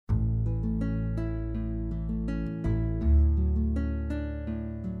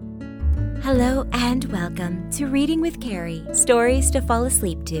Hello and welcome to Reading with Carrie, Stories to Fall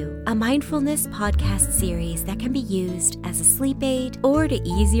Asleep to, a mindfulness podcast series that can be used as a sleep aid or to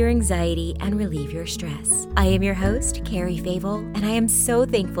ease your anxiety and relieve your stress. I am your host, Carrie Fable, and I am so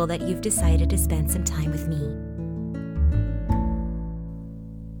thankful that you've decided to spend some time with me.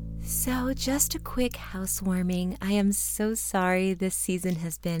 So just a quick housewarming. I am so sorry this season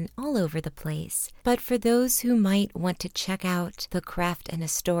has been all over the place. But for those who might want to check out the craft and a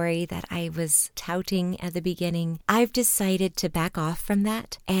story that I was touting at the beginning, I've decided to back off from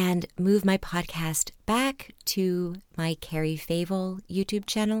that and move my podcast back to my Carrie Fable YouTube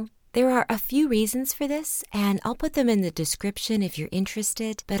channel. There are a few reasons for this, and I'll put them in the description if you're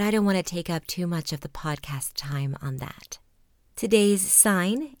interested, but I don't want to take up too much of the podcast time on that. Today's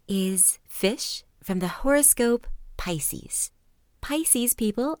sign is Fish from the horoscope Pisces. Pisces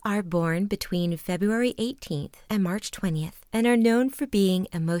people are born between February 18th and March 20th and are known for being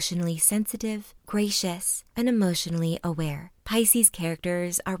emotionally sensitive, gracious, and emotionally aware. Pisces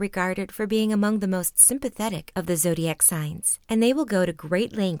characters are regarded for being among the most sympathetic of the zodiac signs, and they will go to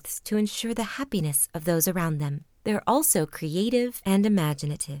great lengths to ensure the happiness of those around them. They're also creative and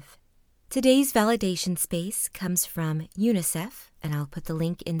imaginative. Today's validation space comes from UNICEF, and I'll put the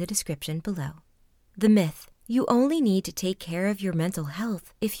link in the description below. The myth: you only need to take care of your mental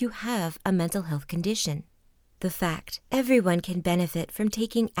health if you have a mental health condition. The fact: everyone can benefit from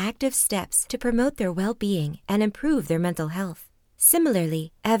taking active steps to promote their well-being and improve their mental health.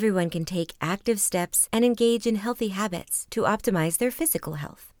 Similarly, everyone can take active steps and engage in healthy habits to optimize their physical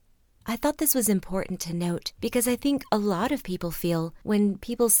health. I thought this was important to note because I think a lot of people feel when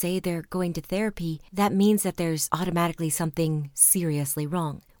people say they're going to therapy, that means that there's automatically something seriously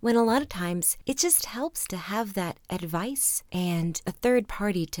wrong. When a lot of times it just helps to have that advice and a third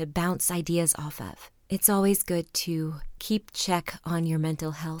party to bounce ideas off of. It's always good to keep check on your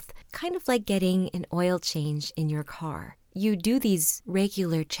mental health, kind of like getting an oil change in your car. You do these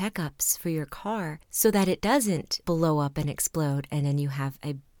regular checkups for your car so that it doesn't blow up and explode and then you have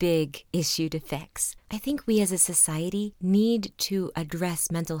a big issue to fix. I think we as a society need to address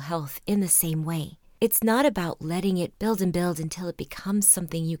mental health in the same way. It's not about letting it build and build until it becomes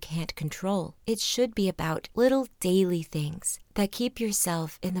something you can't control. It should be about little daily things that keep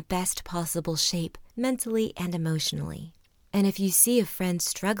yourself in the best possible shape mentally and emotionally. And if you see a friend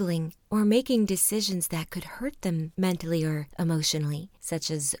struggling or making decisions that could hurt them mentally or emotionally, such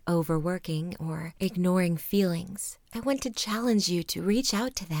as overworking or ignoring feelings, I want to challenge you to reach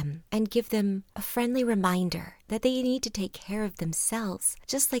out to them and give them a friendly reminder that they need to take care of themselves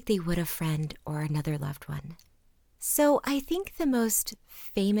just like they would a friend or another loved one. So I think the most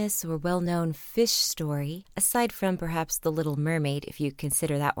famous or well-known fish story, aside from perhaps The Little Mermaid, if you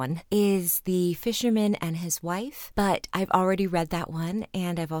consider that one, is The Fisherman and His Wife. But I've already read that one,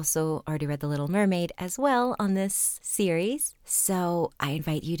 and I've also already read The Little Mermaid as well on this series. So I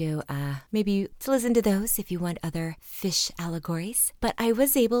invite you to maybe to listen to those if you want other fish allegories. But I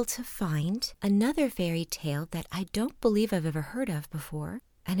was able to find another fairy tale that I don't believe I've ever heard of before.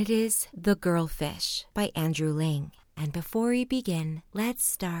 And it is The Girl Fish by Andrew Lang. And before we begin, let's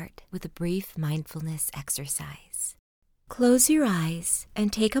start with a brief mindfulness exercise. Close your eyes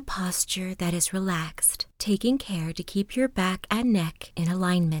and take a posture that is relaxed, taking care to keep your back and neck in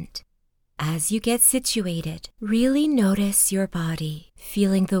alignment. As you get situated, really notice your body,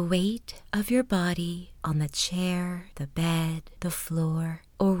 feeling the weight of your body on the chair, the bed, the floor,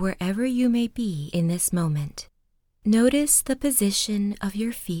 or wherever you may be in this moment. Notice the position of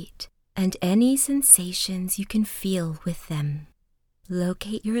your feet and any sensations you can feel with them.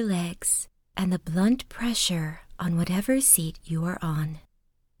 Locate your legs and the blunt pressure on whatever seat you are on.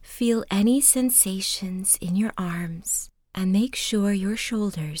 Feel any sensations in your arms and make sure your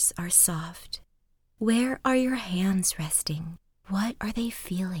shoulders are soft. Where are your hands resting? What are they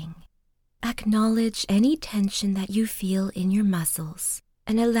feeling? Acknowledge any tension that you feel in your muscles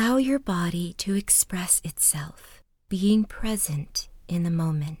and allow your body to express itself. Being present in the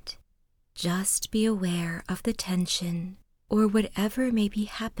moment. Just be aware of the tension or whatever may be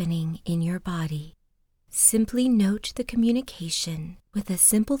happening in your body. Simply note the communication with a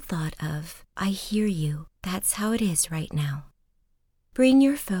simple thought of, I hear you, that's how it is right now. Bring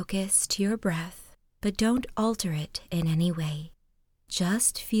your focus to your breath, but don't alter it in any way.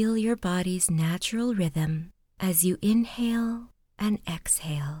 Just feel your body's natural rhythm as you inhale and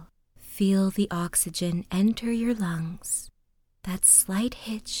exhale. Feel the oxygen enter your lungs, that slight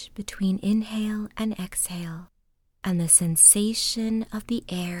hitch between inhale and exhale, and the sensation of the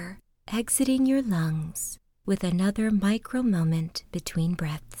air exiting your lungs with another micro moment between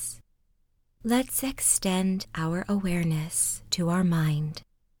breaths. Let's extend our awareness to our mind.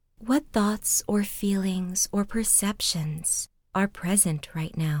 What thoughts or feelings or perceptions are present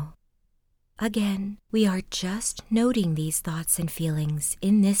right now? Again, we are just noting these thoughts and feelings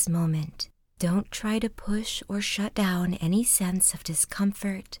in this moment. Don't try to push or shut down any sense of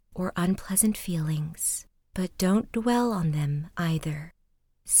discomfort or unpleasant feelings, but don't dwell on them either.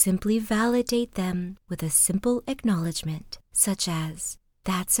 Simply validate them with a simple acknowledgement, such as,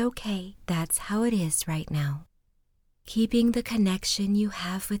 "That's okay, that's how it is right now." Keeping the connection you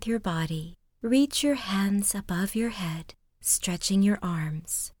have with your body, reach your hands above your head, stretching your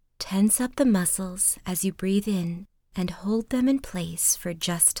arms. Tense up the muscles as you breathe in and hold them in place for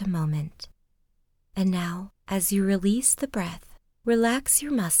just a moment. And now, as you release the breath, relax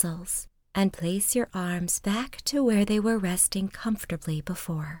your muscles and place your arms back to where they were resting comfortably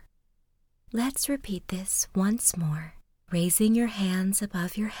before. Let's repeat this once more. Raising your hands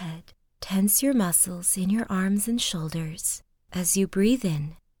above your head, tense your muscles in your arms and shoulders as you breathe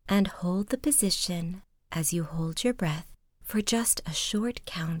in and hold the position as you hold your breath for just a short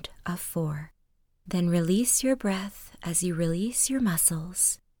count of 4. Then release your breath as you release your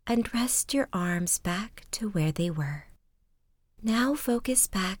muscles and rest your arms back to where they were. Now focus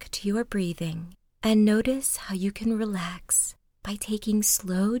back to your breathing and notice how you can relax by taking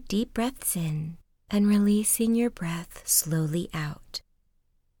slow, deep breaths in and releasing your breath slowly out.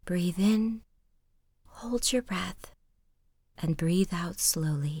 Breathe in, hold your breath, and breathe out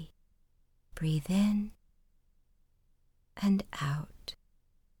slowly. Breathe in and out.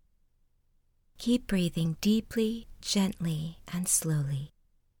 Keep breathing deeply, gently, and slowly.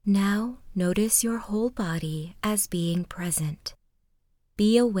 Now notice your whole body as being present.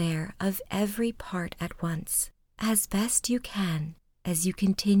 Be aware of every part at once, as best you can, as you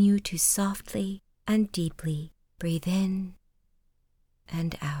continue to softly and deeply breathe in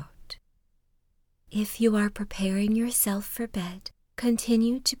and out. If you are preparing yourself for bed,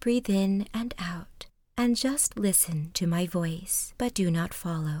 continue to breathe in and out, and just listen to my voice, but do not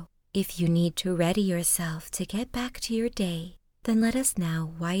follow. If you need to ready yourself to get back to your day, then let us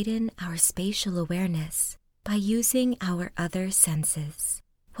now widen our spatial awareness by using our other senses.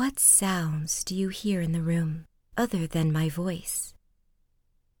 What sounds do you hear in the room other than my voice?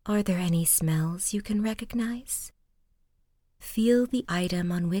 Are there any smells you can recognize? Feel the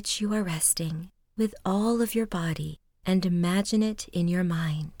item on which you are resting with all of your body and imagine it in your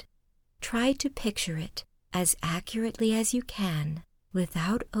mind. Try to picture it as accurately as you can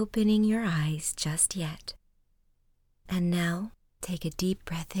without opening your eyes just yet. And now, take a deep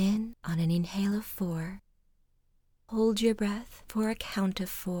breath in on an inhale of 4. Hold your breath for a count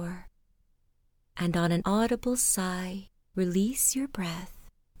of 4. And on an audible sigh, release your breath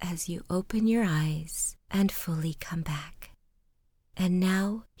as you open your eyes and fully come back. And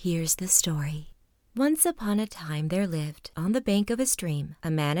now, here's the story. Once upon a time there lived, on the bank of a stream,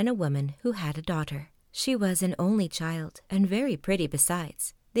 a man and a woman who had a daughter. She was an only child, and very pretty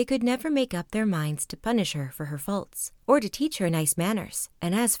besides. They could never make up their minds to punish her for her faults, or to teach her nice manners.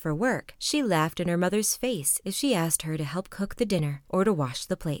 And as for work, she laughed in her mother's face if she asked her to help cook the dinner or to wash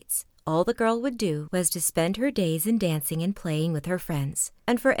the plates. All the girl would do was to spend her days in dancing and playing with her friends,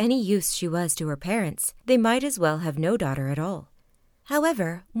 and for any use she was to her parents, they might as well have no daughter at all.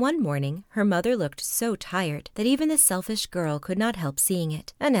 However, one morning her mother looked so tired that even the selfish girl could not help seeing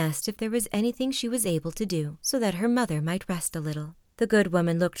it, and asked if there was anything she was able to do so that her mother might rest a little. The good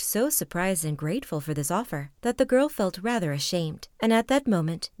woman looked so surprised and grateful for this offer that the girl felt rather ashamed, and at that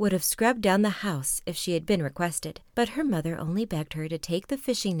moment would have scrubbed down the house if she had been requested. But her mother only begged her to take the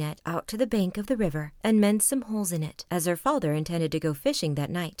fishing net out to the bank of the river and mend some holes in it, as her father intended to go fishing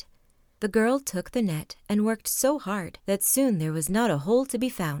that night. The girl took the net and worked so hard that soon there was not a hole to be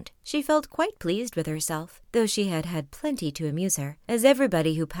found. She felt quite pleased with herself, though she had had plenty to amuse her, as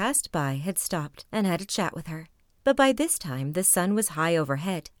everybody who passed by had stopped and had a chat with her. But by this time the sun was high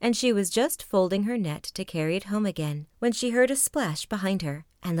overhead, and she was just folding her net to carry it home again, when she heard a splash behind her,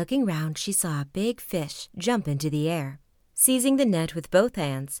 and looking round she saw a big fish jump into the air. Seizing the net with both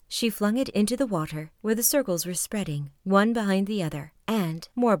hands, she flung it into the water, where the circles were spreading, one behind the other, and,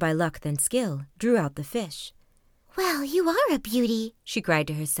 more by luck than skill, drew out the fish. "Well, you are a beauty," she cried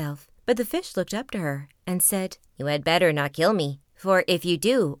to herself, but the fish looked up to her and said, "You had better not kill me, for if you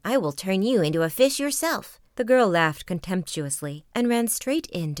do, I will turn you into a fish yourself." The girl laughed contemptuously and ran straight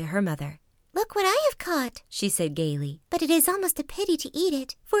in to her mother. "Look what I have caught," she said gaily. "But it is almost a pity to eat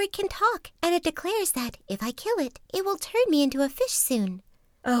it, for it can talk, and it declares that, if I kill it, it will turn me into a fish soon."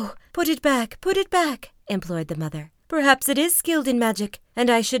 "Oh, put it back, implored the mother. "Perhaps it is skilled in magic, and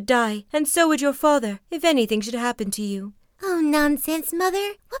I should die, and so would your father, if anything should happen to you." "Oh, nonsense,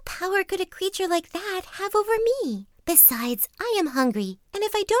 Mother. What power could a creature like that have over me? Besides, I am hungry, and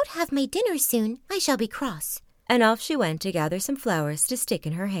if I don't have my dinner soon, I shall be cross." And off she went to gather some flowers to stick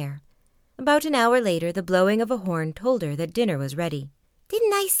in her hair. About an hour later, the blowing of a horn told her that dinner was ready.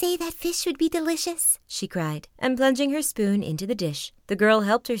 "Didn't I say that fish would be delicious?" she cried, and plunging her spoon into the dish, the girl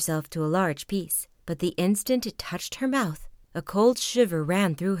helped herself to a large piece. But the instant it touched her mouth, a cold shiver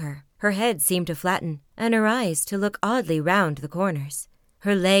ran through her. Her head seemed to flatten, and her eyes to look oddly round the corners.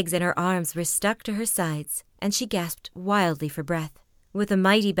 Her legs and her arms were stuck to her sides, and she gasped wildly for breath. With a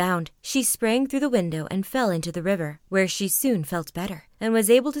mighty bound, she sprang through the window and fell into the river, where she soon felt better, and was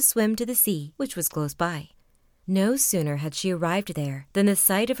able to swim to the sea, which was close by. No sooner had she arrived there than the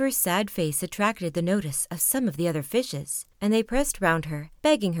sight of her sad face attracted the notice of some of the other fishes, and they pressed round her,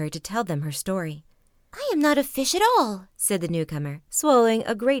 begging her to tell them her story. "I am not a fish at all," said the newcomer, swallowing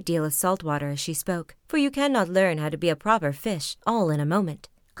a great deal of salt water as she spoke, for you cannot learn how to be a proper fish all in a moment.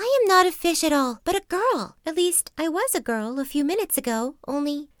 "I am not a fish at all, but a girl. At least, I was a girl a few minutes ago,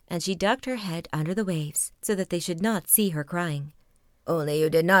 only—" And she ducked her head under the waves so that they should not see her crying. "Only you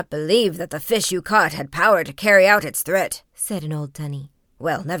did not believe that the fish you caught had power to carry out its threat," said an old tunny.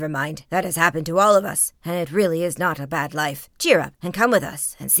 "Well, never mind. That has happened to all of us, and it really is not a bad life. Cheer up and come with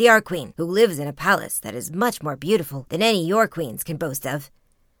us and see our queen, who lives in a palace that is much more beautiful than any your queens can boast of."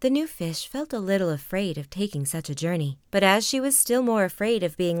 The new fish felt a little afraid of taking such a journey, but as she was still more afraid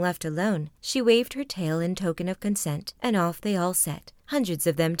of being left alone, she waved her tail in token of consent, and off they all set, hundreds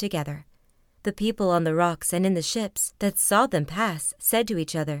of them together. The people on the rocks and in the ships that saw them pass said to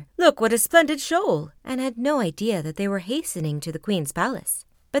each other, "Look, what a splendid shoal!" and had no idea that they were hastening to the queen's palace.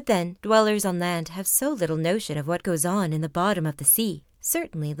 But then, dwellers on land have so little notion of what goes on in the bottom of the sea.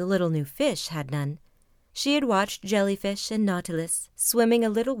 Certainly the little new fish had none. She had watched jellyfish and nautilus swimming a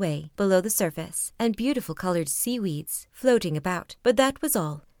little way below the surface, and beautiful colored seaweeds floating about, but that was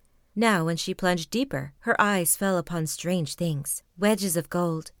all. Now, when she plunged deeper, her eyes fell upon strange things: wedges of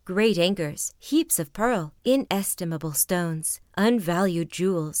gold, great anchors, heaps of pearl, inestimable stones, unvalued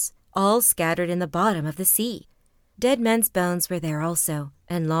jewels, all scattered in the bottom of the sea. Dead men's bones were there also,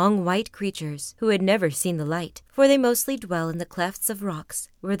 and long white creatures who had never seen the light, for they mostly dwell in the clefts of rocks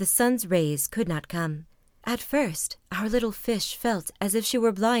where the sun's rays could not come. At first, our little fish felt as if she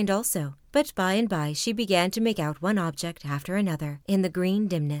were blind also, but by and by she began to make out one object after another in the green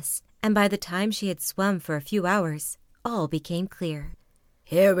dimness, and by the time she had swum for a few hours, all became clear.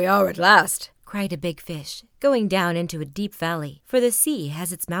 "Here we are at last," cried a big fish, going down into a deep valley, for the sea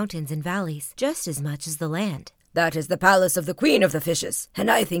has its mountains and valleys just as much as the land. "That is the palace of the Queen of the Fishes,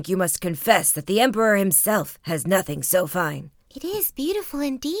 and I think you must confess that the Emperor himself has nothing so fine." "It is beautiful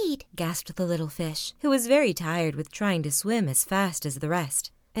indeed," gasped the little fish, who was very tired with trying to swim as fast as the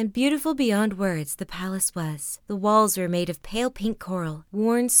rest. And beautiful beyond words the palace was. The walls were made of pale pink coral,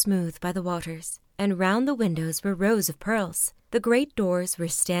 worn smooth by the waters, and round the windows were rows of pearls. The great doors were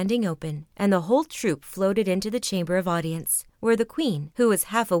standing open, and the whole troop floated into the chamber of audience, where the queen, who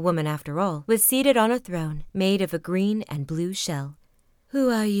was half a woman after all, was seated on a throne made of a green and blue shell. "Who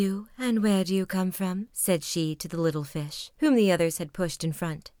are you, and where do you come from?" said she to the little fish, whom the others had pushed in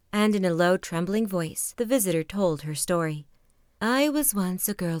front, and in a low, trembling voice the visitor told her story. "I was once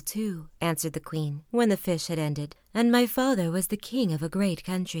a girl too," answered the queen, when the fish had ended, "and my father was the king of a great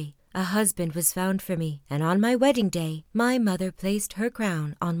country. A husband was found for me, and on my wedding day my mother placed her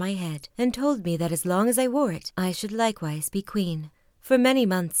crown on my head and told me that as long as I wore it, I should likewise be queen. For many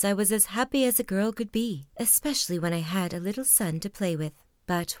months I was as happy as a girl could be, especially when I had a little son to play with.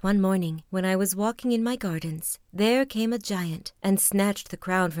 But one morning, when I was walking in my gardens, there came a giant and snatched the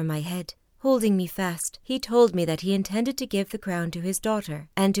crown from my head. Holding me fast, he told me that he intended to give the crown to his daughter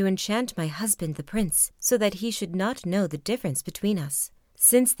and to enchant my husband, the prince, so that he should not know the difference between us.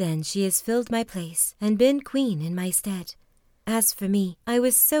 Since then she has filled my place and been queen in my stead. As for me, I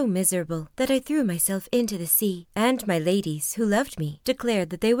was so miserable that I threw myself into the sea, and my ladies, who loved me, declared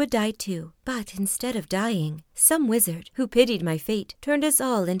that they would die too. But instead of dying, some wizard, who pitied my fate, turned us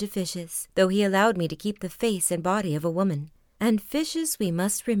all into fishes, though he allowed me to keep the face and body of a woman. And fishes we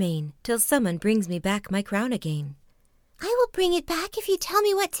must remain, till someone brings me back my crown again." "I will bring it back if you tell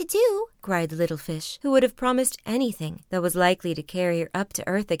me what to do," cried the little fish, who would have promised anything that was likely to carry her up to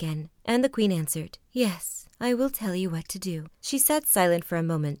earth again. And the queen answered, "Yes, I will tell you what to do." She sat silent for a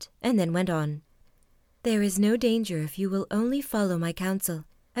moment, and then went on. "There is no danger if you will only follow my counsel.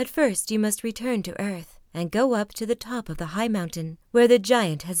 At first you must return to earth, and go up to the top of the high mountain, where the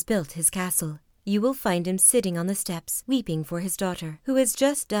giant has built his castle. You will find him sitting on the steps, weeping for his daughter, who has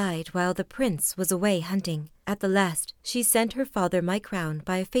just died while the prince was away hunting. At the last, she sent her father my crown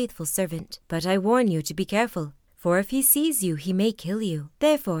by a faithful servant. But I warn you to be careful, for if he sees you, he may kill you.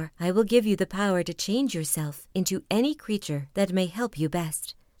 Therefore, I will give you the power to change yourself into any creature that may help you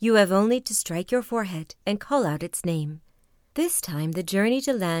best. You have only to strike your forehead and call out its name." This time the journey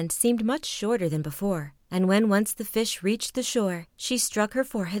to land seemed much shorter than before, and when once the fish reached the shore, she struck her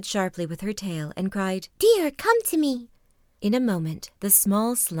forehead sharply with her tail and cried, "Deer, come to me." In a moment, the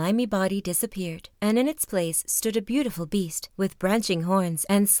small, slimy body disappeared, and in its place stood a beautiful beast with branching horns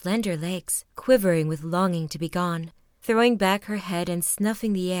and slender legs, quivering with longing to be gone. Throwing back her head and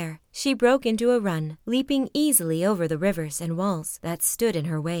snuffing the air, she broke into a run, leaping easily over the rivers and walls that stood in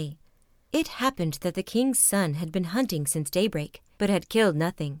her way. It happened that the king's son had been hunting since daybreak, but had killed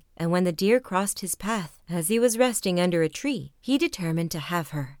nothing, and when the deer crossed his path, as he was resting under a tree, he determined to have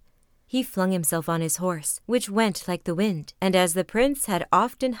her. He flung himself on his horse, which went like the wind, and as the prince had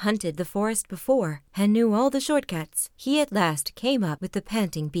often hunted the forest before and knew all the shortcuts, he at last came up with the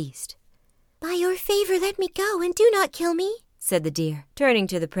panting beast. "By your favor, let me go, and do not kill me," said the deer, turning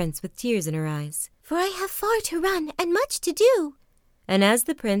to the prince with tears in her eyes. "For I have far to run and much to do." And as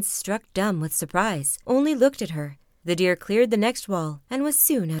the prince, struck dumb with surprise, only looked at her, the deer cleared the next wall and was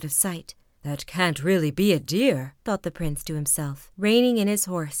soon out of sight. "That can't really be a deer," thought the prince to himself, reining in his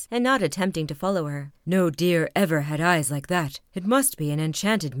horse and not attempting to follow her. "No deer ever had eyes like that. It must be an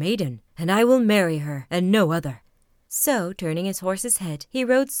enchanted maiden, and I will marry her and no other." So, turning his horse's head, he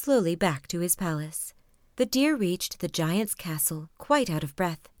rode slowly back to his palace. The deer reached the giant's castle quite out of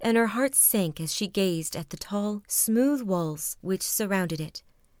breath, and her heart sank as she gazed at the tall, smooth walls which surrounded it.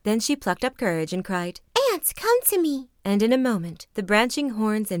 Then she plucked up courage and cried, "Ants, come to me." And in a moment, the branching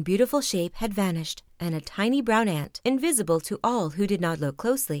horns and beautiful shape had vanished, and a tiny brown ant, invisible to all who did not look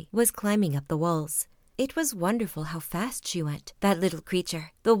closely, was climbing up the walls. It was wonderful how fast she went, that little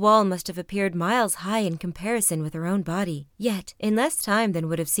creature. The wall must have appeared miles high in comparison with her own body. Yet, in less time than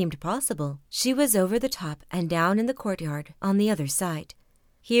would have seemed possible, she was over the top and down in the courtyard on the other side.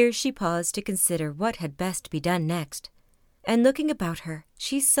 Here she paused to consider what had best be done next. And looking about her,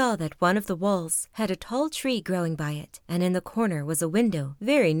 she saw that one of the walls had a tall tree growing by it, and in the corner was a window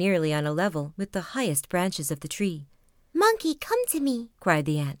very nearly on a level with the highest branches of the tree. "Monkey, come to me," cried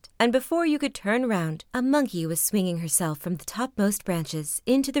the ant, and before you could turn round, a monkey was swinging herself from the topmost branches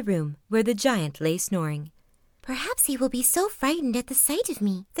into the room where the giant lay snoring. "Perhaps he will be so frightened at the sight of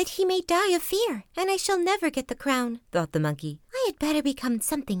me that he may die of fear, and I shall never get the crown," thought the monkey. "I had better become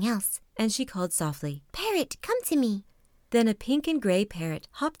something else." And she called softly, "Parrot, come to me." Then a pink and gray parrot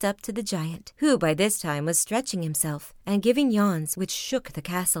hopped up to the giant, who by this time was stretching himself and giving yawns which shook the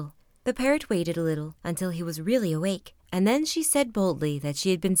castle. The parrot waited a little until he was really awake, and then she said boldly that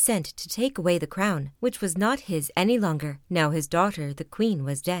she had been sent to take away the crown, which was not his any longer, now his daughter, the queen,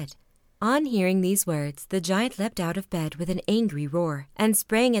 was dead. On hearing these words, the giant leapt out of bed with an angry roar, and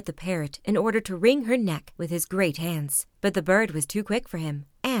sprang at the parrot in order to wring her neck with his great hands. But the bird was too quick for him,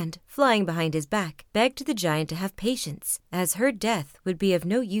 and, flying behind his back, begged the giant to have patience, as her death would be of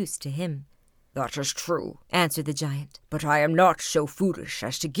no use to him. "That is true," answered the giant, "but I am not so foolish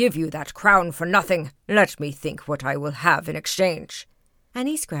as to give you that crown for nothing. Let me think what I will have in exchange." And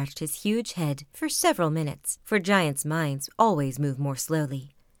he scratched his huge head for several minutes, for giants' minds always move more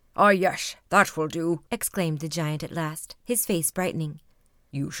slowly. "Ah, yes, that will do," exclaimed the giant at last, his face brightening.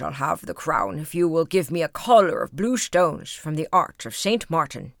 "You shall have the crown if you will give me a collar of blue stones from the Arch of St.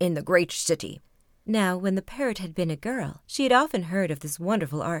 Martin in the great city." Now, when the parrot had been a girl, she had often heard of this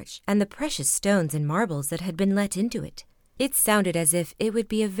wonderful arch and the precious stones and marbles that had been let into it. It sounded as if it would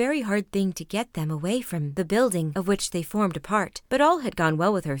be a very hard thing to get them away from the building of which they formed a part, but all had gone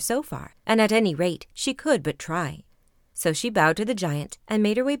well with her so far, and at any rate she could but try. So she bowed to the giant and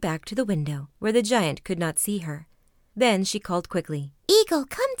made her way back to the window, where the giant could not see her. Then she called quickly, "Eagle,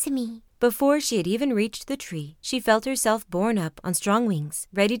 come to me." Before she had even reached the tree, she felt herself borne up on strong wings,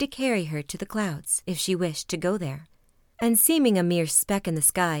 ready to carry her to the clouds, if she wished to go there. And seeming a mere speck in the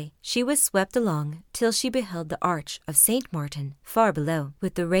sky, she was swept along till she beheld the Arch of St. Martin far below,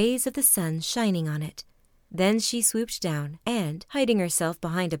 with the rays of the sun shining on it. Then she swooped down, and, hiding herself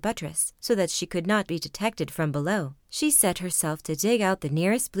behind a buttress so that she could not be detected from below, she set herself to dig out the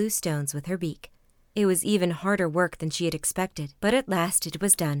nearest blue stones with her beak. It was even harder work than she had expected, but at last it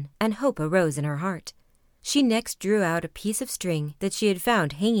was done, and hope arose in her heart. She next drew out a piece of string that she had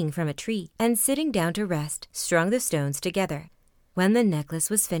found hanging from a tree, and sitting down to rest, strung the stones together. When the necklace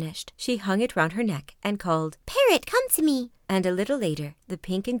was finished, she hung it round her neck and called, "Parrot, come to me." And a little later, the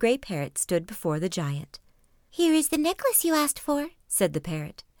pink and gray parrot stood before the giant. "Here is the necklace you asked for," said the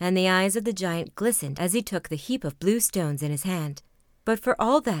parrot, and the eyes of the giant glistened as he took the heap of blue stones in his hand. But for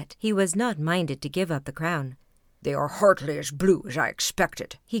all that, he was not minded to give up the crown. "They are hardly as blue as I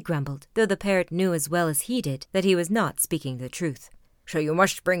expected," he grumbled, though the parrot knew as well as he did that he was not speaking the truth. "So you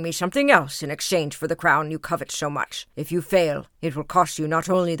must bring me something else in exchange for the crown you covet so much. If you fail, it will cost you not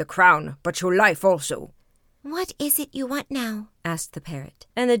only the crown, but your life also." "What is it you want now?" asked the parrot,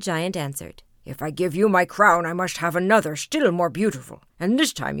 and the giant answered, "If I give you my crown, I must have another still more beautiful, and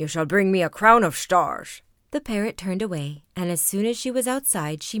this time you shall bring me a crown of stars." The parrot turned away, and as soon as she was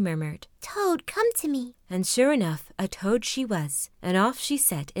outside, she murmured, "Toad, come to me." And sure enough, a toad she was, and off she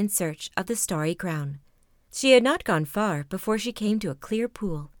set in search of the starry crown. She had not gone far before she came to a clear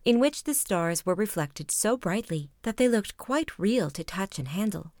pool, in which the stars were reflected so brightly that they looked quite real to touch and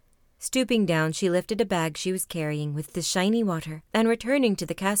handle. Stooping down, she lifted a bag she was carrying with the shiny water, and returning to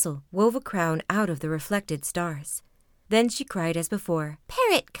the castle, wove a crown out of the reflected stars. Then she cried as before,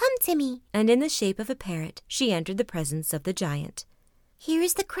 "Parrot, come to me." And in the shape of a parrot, she entered the presence of the giant. "Here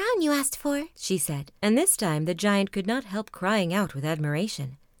is the crown you asked for," she said, and this time the giant could not help crying out with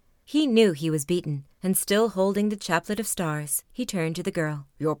admiration. He knew he was beaten, and still holding the chaplet of stars, he turned to the girl.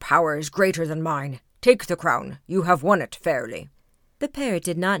 "Your power is greater than mine. Take the crown. You have won it fairly." The parrot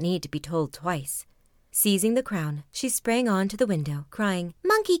did not need to be told twice. Seizing the crown, she sprang on to the window, crying,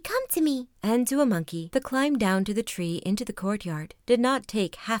 "Monkey, come to me." And to a monkey, the climb down to the tree into the courtyard did not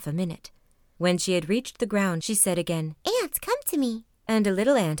take half a minute. When she had reached the ground, she said again, "Ant, come to me." And a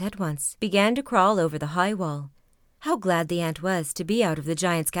little ant at once began to crawl over the high wall. How glad the ant was to be out of the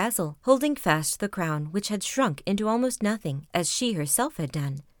giant's castle, holding fast the crown which had shrunk into almost nothing, as she herself had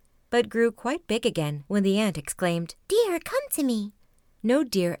done, but grew quite big again when the ant exclaimed, "Deer, come to me." No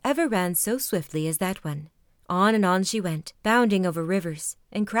deer ever ran so swiftly as that one. On and on she went, bounding over rivers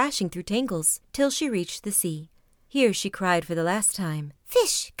and crashing through tangles, till she reached the sea. Here she cried for the last time,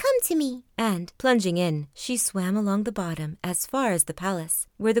 "Fish, come to me." And, plunging in, she swam along the bottom as far as the palace,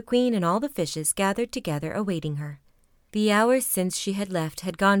 where the queen and all the fishes gathered together awaiting her. The hours since she had left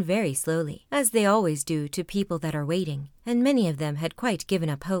had gone very slowly, as they always do to people that are waiting, and many of them had quite given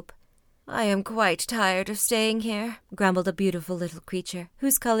up hope. "I am quite tired of staying here," grumbled a beautiful little creature,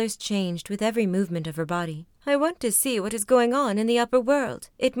 whose colors changed with every movement of her body. "I want to see what is going on in the upper world.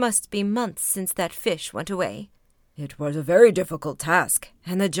 It must be months since that fish went away." "It was a very difficult task,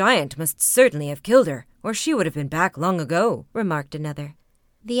 and the giant must certainly have killed her, or she would have been back long ago," remarked another.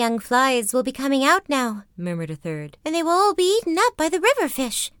 "The young flies will be coming out now," murmured a third. "and they will all be eaten up by the river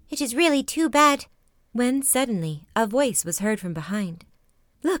fish. It is really too bad." When suddenly a voice was heard from behind.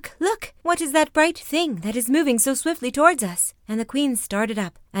 "Look, look! What is that bright thing that is moving so swiftly towards us?" And the queen started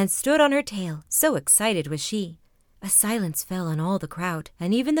up and stood on her tail, so excited was she. A silence fell on all the crowd,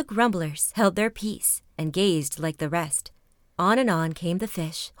 and even the grumblers held their peace and gazed like the rest. On and on came the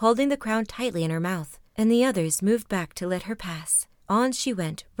fish, holding the crown tightly in her mouth, and the others moved back to let her pass. On she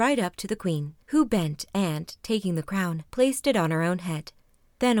went, right up to the queen, who bent and, taking the crown, placed it on her own head.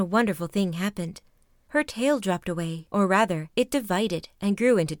 Then a wonderful thing happened. Her tail dropped away, or rather, it divided and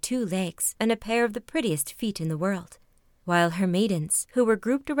grew into 2 legs and a pair of the prettiest feet in the world, while her maidens, who were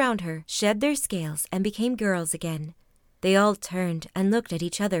grouped around her, shed their scales and became girls again. They all turned and looked at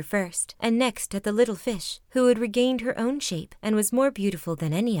each other first, and next at the little fish, who had regained her own shape and was more beautiful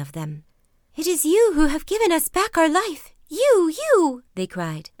than any of them. "It is you who have given us back our life. You!" they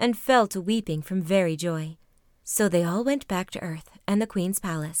cried, and fell to weeping from very joy. So they all went back to earth and the queen's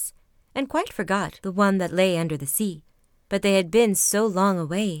palace, and quite forgot the one that lay under the sea. But they had been so long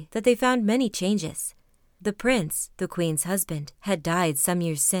away that they found many changes. The prince, the queen's husband, had died some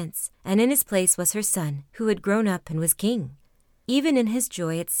years since, and in his place was her son, who had grown up and was king. Even in his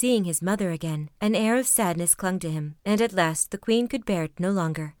joy at seeing his mother again, an air of sadness clung to him, and at last the queen could bear it no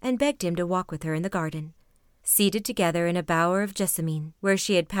longer, and begged him to walk with her in the garden. Seated together in a bower of jessamine, where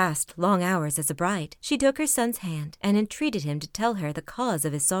she had passed long hours as a bride, she took her son's hand and entreated him to tell her the cause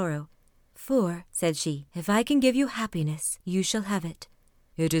of his sorrow. "For," said she, "if I can give you happiness, you shall have it."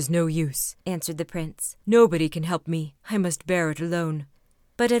 "It is no use," answered the prince. "Nobody can help me. I must bear it alone."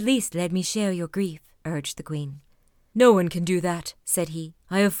 "But at least let me share your grief," urged the queen. "No one can do that," said he.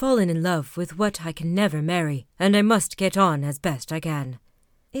 "I have fallen in love with what I can never marry, and I must get on as best I can."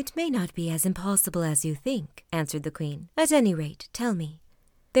 "It may not be as impossible as you think," answered the queen. "At any rate, tell me."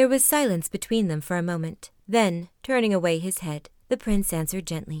 There was silence between them for a moment. Then, turning away his head, the prince answered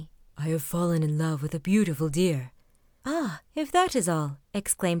gently, "I have fallen in love with a beautiful deer." "Ah, if that is all,"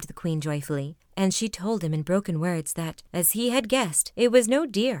 exclaimed the queen joyfully, and she told him in broken words that, as he had guessed, it was no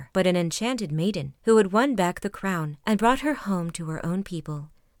deer, but an enchanted maiden, who had won back the crown and brought her home to her own people.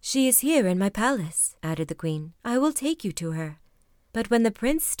 "She is here in my palace," added the queen. "I will take you to her." But when the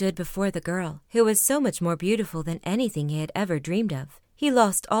prince stood before the girl, who was so much more beautiful than anything he had ever dreamed of, He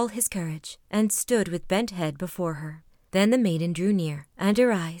lost all his courage and stood with bent head before her. Then the maiden drew near, and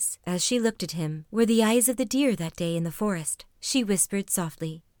her eyes, as she looked at him, were the eyes of the deer that day in the forest. She whispered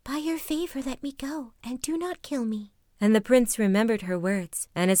softly, "By your favor let me go, and do not kill me." And the prince remembered her words,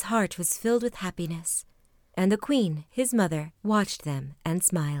 and his heart was filled with happiness. And the queen, his mother, watched them and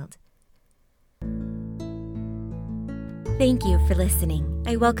smiled. Thank you for listening.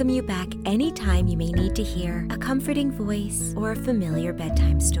 I welcome you back anytime you may need to hear a comforting voice or a familiar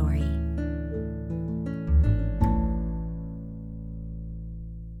bedtime story.